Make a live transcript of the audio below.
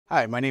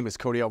Hi, my name is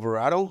Cody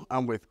Alvarado.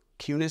 I'm with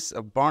Kunes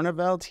of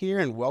Barneveld here,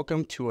 and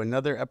welcome to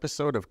another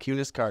episode of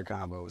Kunes Car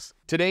Combos.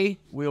 Today,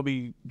 we'll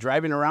be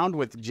driving around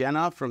with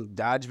Jenna from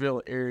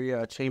Dodgeville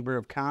Area Chamber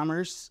of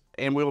Commerce,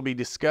 and we'll be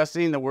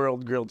discussing the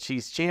World Grilled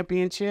Cheese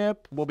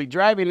Championship. We'll be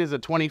driving as a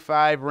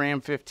 25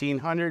 Ram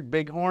 1500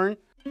 Bighorn.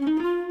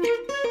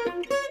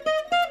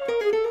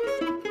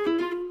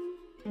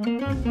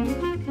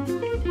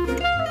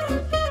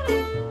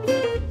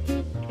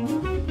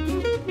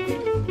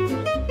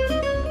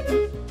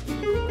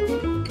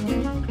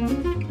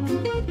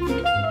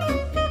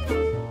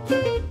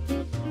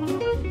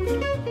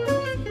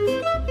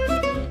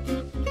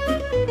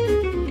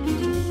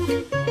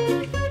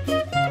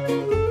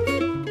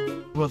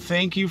 Well,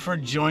 thank you for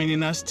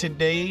joining us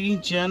today,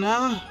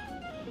 Jenna.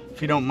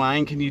 If you don't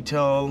mind, can you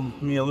tell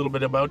me a little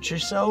bit about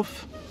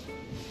yourself?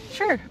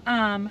 Sure.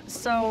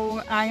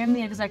 So I am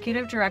the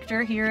executive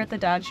director here at the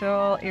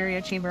Dodgeville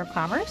Area Chamber of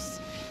Commerce,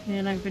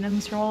 and I've been in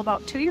this role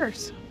about 2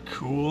 years.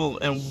 Cool.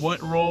 And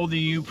what role do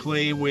you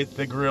play with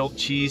the Grilled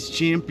Cheese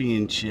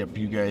Championship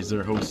you guys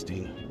are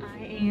hosting?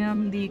 I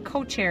am the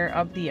co-chair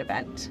of the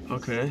event.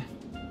 Okay.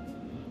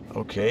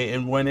 Okay,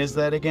 and when is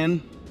that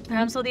again?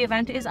 So the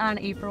event is on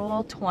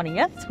April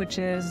 20th, which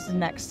is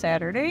next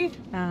Saturday,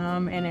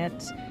 and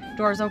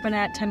doors open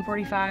at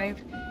 10:45,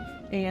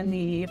 and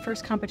the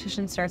first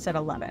competition starts at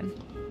 11.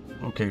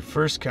 Okay,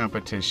 first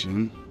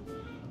competition.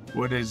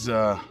 What is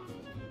there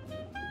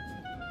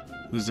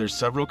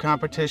several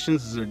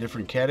competitions? Is there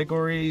different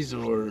categories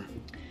or?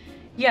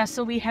 Yeah,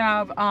 so we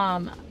have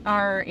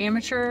our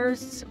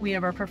amateurs, we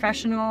have our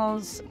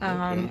professionals,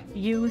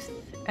 youth,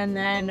 and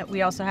then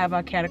we also have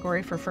a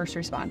category for first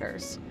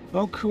responders.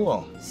 Oh,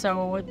 cool.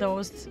 So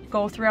those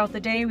go throughout the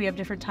day. We have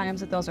different times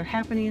that those are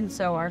happening.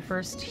 So our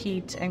first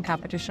heat and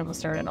competition will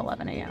start at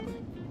 11 a.m.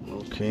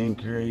 Okay,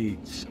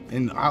 great.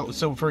 And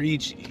so for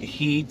each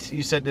heat,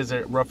 you said,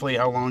 roughly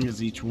how long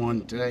does each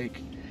one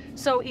take?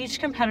 So each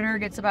competitor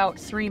gets about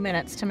 3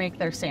 minutes to make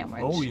their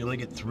sandwich. Oh, you only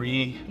get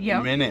 3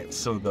 minutes.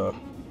 So the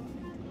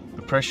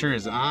pressure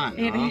is on.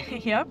 Huh?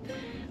 Yep.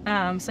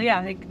 So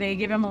yeah, they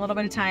give them a little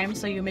bit of time.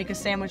 So you make a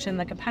sandwich in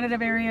the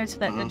competitive area so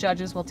that the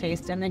judges will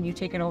taste, and then you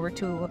take it over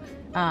to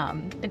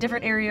a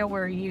different area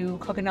where you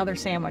cook another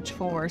sandwich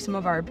for some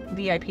of our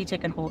VIP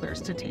ticket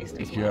holders to taste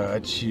as well.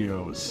 Got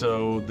you.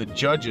 So the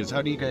judges,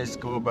 how do you guys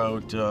go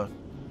about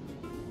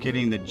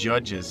getting the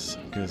judges?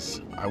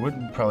 Because I would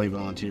probably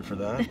volunteer for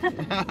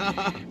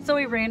that. So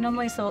we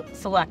randomly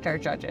select our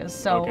judges.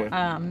 So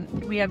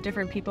we have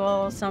different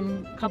people.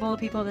 Couple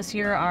of people this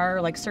year are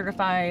like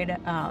certified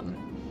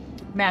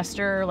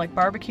master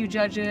barbecue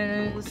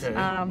judges. Okay.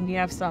 You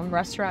have some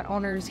restaurant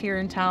owners here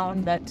in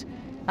town that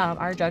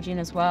are judging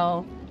as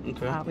well.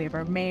 Okay. We have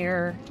our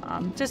mayor,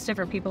 just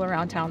different people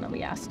around town that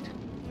we asked.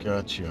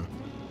 Gotcha.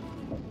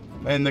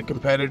 And the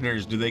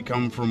competitors, do they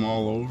come from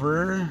all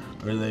over?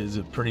 Or is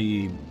it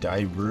pretty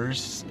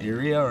diverse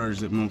area, or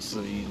is it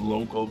mostly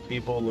local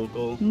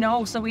people,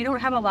 No, so we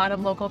don't have a lot of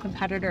local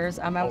competitors.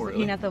 I was really?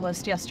 looking at the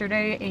list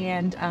yesterday,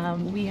 and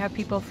we have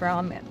people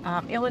from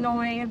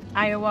Illinois,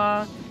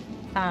 Iowa,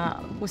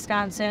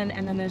 Wisconsin,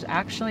 and then there's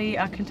actually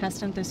a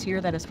contestant this year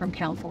that is from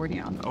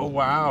California. Oh,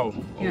 wow.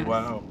 Yes. Oh,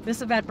 wow.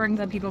 This event brings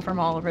in people from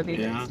all over the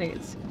United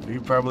States. You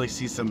probably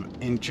see some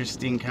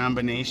interesting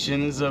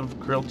combinations of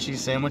grilled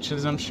cheese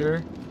sandwiches, I'm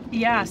sure.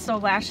 Yeah, so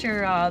last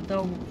year,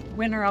 the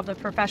winner of the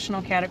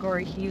professional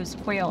category, he used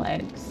quail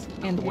eggs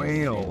in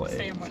Quail his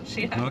eggs. sandwich.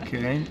 Yeah.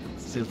 Okay,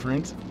 it's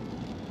different.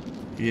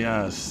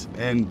 Yes,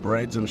 and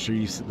breads, I'm sure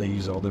they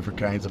use all different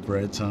kinds of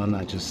breads, huh?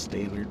 Not just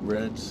standard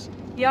breads.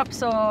 Yep,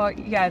 so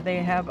yeah, they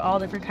have all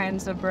different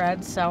kinds of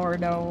bread,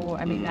 sourdough.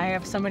 I mean, I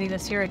have somebody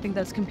this year, I think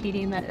that's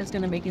competing, that is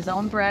going to make his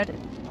own bread.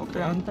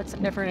 Okay. Put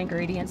some different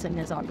ingredients in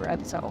his own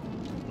bread, so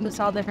it's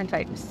all different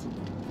types.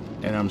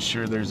 And I'm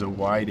sure there's a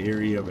wide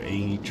area of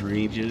age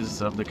ranges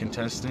of the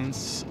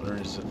contestants, or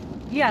is it?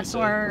 Yeah,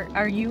 so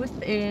our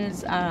youth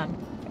is,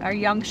 our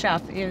young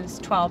chef is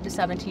 12 to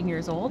 17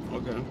 years old.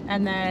 Okay.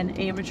 And then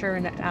amateur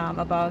and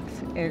above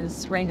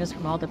ranges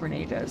from all different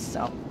ages,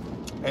 so.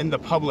 And the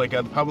public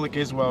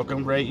is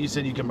welcome, right? You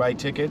said you can buy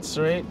tickets,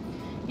 right?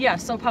 Yeah,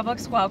 so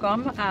public's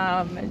welcome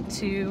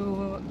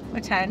to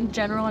attend.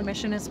 General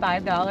admission is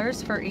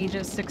 $5 for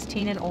ages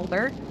 16 and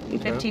older. Okay.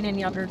 15 and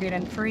younger get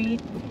in free.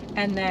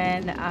 And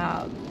then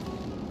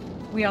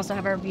we also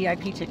have our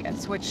VIP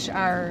tickets, which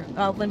are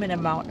a limited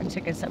amount of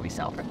tickets that we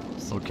sell for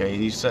those. Okay,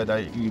 and you said,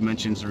 you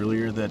mentioned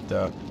earlier that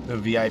the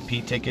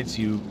VIP tickets,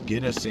 you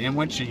get a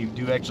sandwich, or you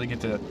do actually get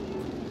to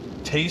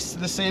taste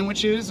the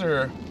sandwiches,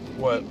 or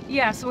what?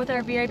 Yeah, so with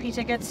our VIP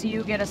tickets,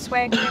 you get a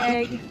swag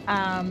bag.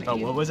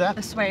 What was that?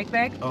 A swag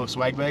bag. Oh,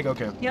 swag bag,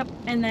 okay. Yep,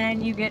 and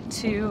then you get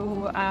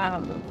to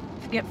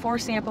get 4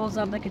 samples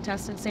of the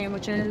contestant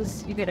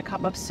sandwiches. You get a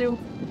cup of soup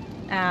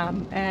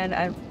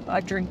and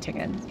a drink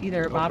ticket,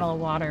 either a bottle of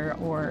water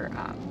or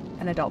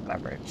an adult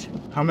beverage.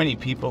 How many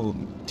people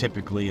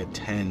typically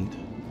attend?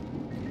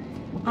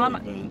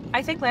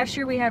 I think last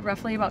year we had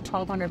roughly about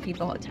 1,200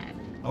 people attend.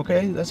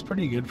 Okay, that's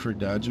pretty good for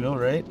Dodgeville,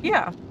 right?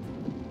 Yeah.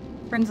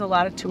 Brings a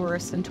lot of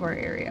tourists into our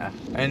area.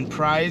 And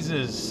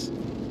prizes,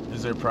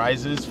 Is there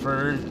prizes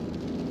for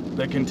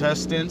the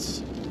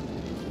contestants?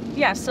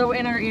 Yeah, so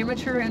in our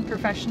amateur and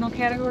professional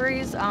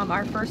categories,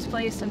 our first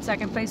place and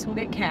second place will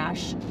get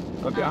cash.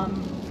 Okay.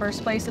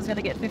 First place is going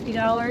to get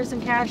 $50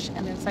 in cash,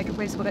 and then second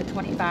place will get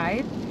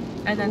 $25.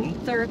 And then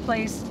third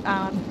place,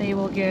 they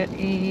will get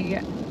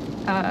a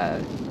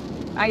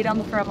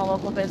item from a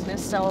local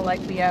business. So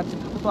like we have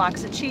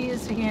blocks of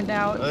cheese to hand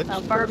out,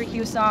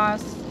 barbecue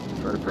sauce.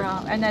 Perfect.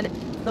 And then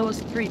those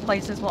three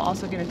places will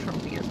also get a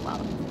trophy as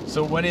well.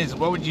 So what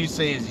would you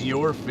say is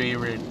your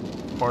favorite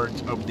part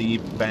of the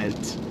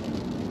event?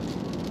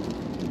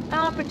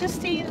 But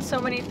just seeing so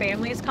many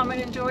families come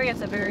and enjoy.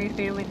 It's a very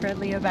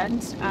family-friendly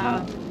event.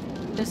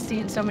 Just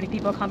seeing so many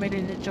people come in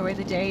and enjoy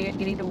the day and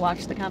getting to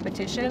watch the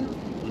competition.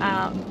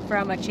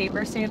 From a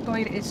chamber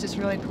standpoint, it's just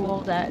really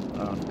cool that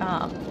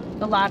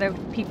a lot of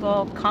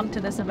people come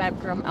to this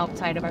event from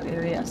outside of our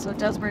area. So it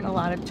does bring a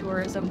lot of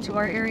tourism to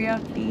our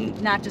area,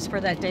 not just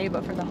for that day,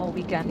 but for the whole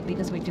weekend,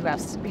 because we do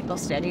have people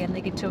steady and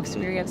they get to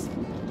experience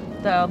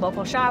the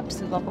local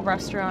shops and local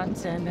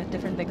restaurants and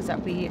different things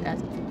that we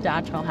as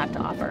Dodgeville have to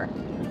offer.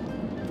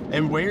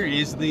 And where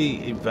is the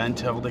event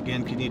held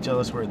again? Can you tell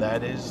us where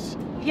that is?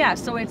 Yeah,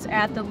 so it's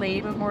at the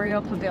Lay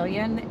Memorial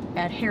Pavilion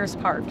at Harris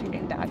Park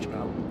in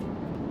Dodgeville.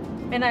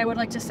 And I would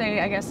like to say,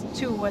 I guess,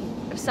 too,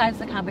 besides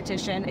the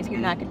competition, if you're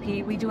not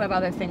competing, we do have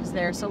other things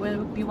there. So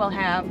we will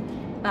have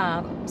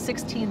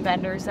 16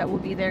 vendors that will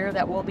be there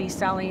that will be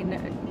selling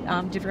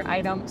different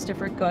items,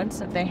 different goods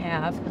that they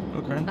have.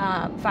 Okay.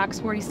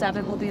 Fox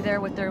 47 will be there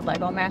with their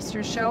Lego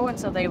Masters show, and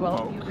so they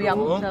will be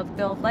able to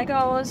build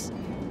Legos.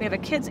 We have a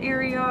kids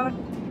area.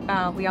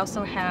 We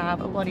also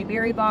have a Bloody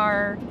Mary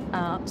bar,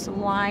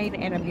 some wine,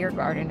 and a beer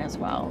garden as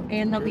well.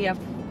 And there'll be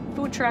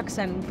food trucks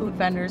and food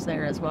vendors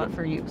there as well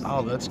for use.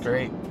 Oh, that's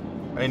great.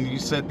 And you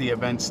said the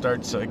event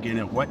starts again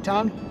at what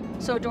time?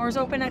 So doors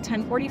open at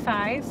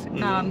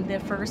 10:45. The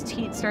first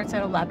heat starts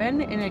at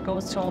 11, and it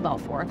goes till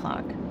about 4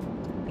 o'clock.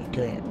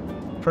 Okay.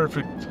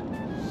 Perfect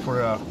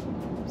for a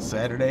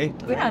Saturday.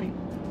 Yeah.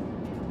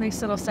 Nice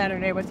little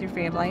Saturday with your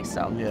family.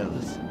 So.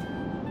 Yes.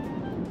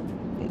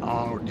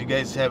 Do you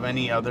guys have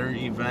any other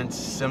events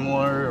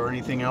similar or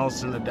anything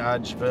else in the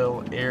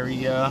Dodgeville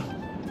area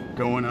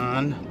going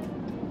on?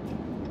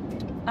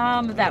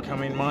 That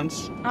coming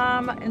months?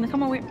 In the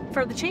coming week,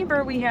 for the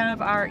chamber, we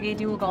have our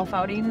annual golf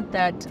outing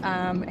that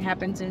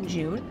happens in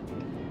June.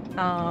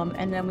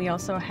 And then we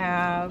also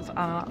have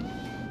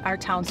our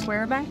town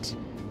square event,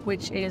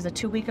 which is a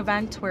 2-week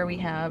event where we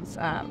have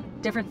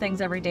different things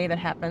every day that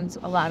happens.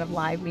 A lot of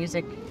live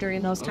music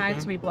during those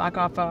times. We block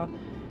off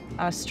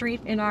a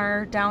street in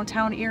our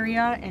downtown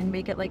area and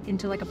make it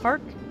into a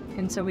park.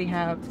 And so we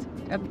have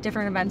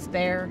different events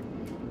there.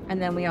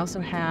 And then we also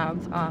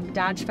have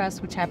Dodge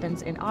Fest, which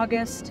happens in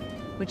August,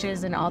 which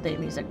is an all-day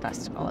music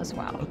festival as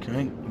well.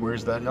 Okay.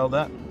 Where's that held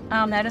at?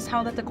 That is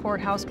held at the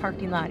courthouse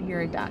parking lot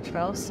here in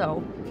Dodgeville.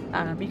 So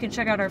you can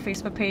check out our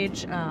Facebook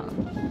page,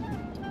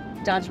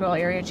 Dodgeville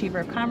Area Chamber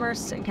of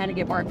Commerce, and kind of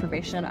get more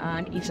information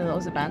on each of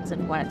those events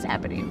and when it's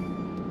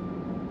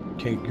happening.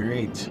 Okay,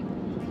 great.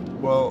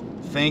 Well,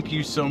 thank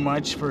you so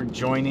much for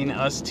joining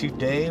us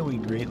today. We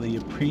greatly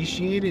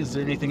appreciate it. Is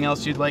there anything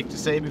else you'd like to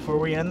say before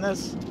we end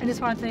this? I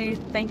just want to say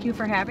thank you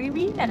for having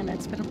me, and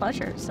it's been a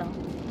pleasure. So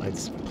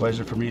it's a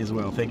pleasure for me as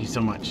well. Thank you so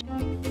much.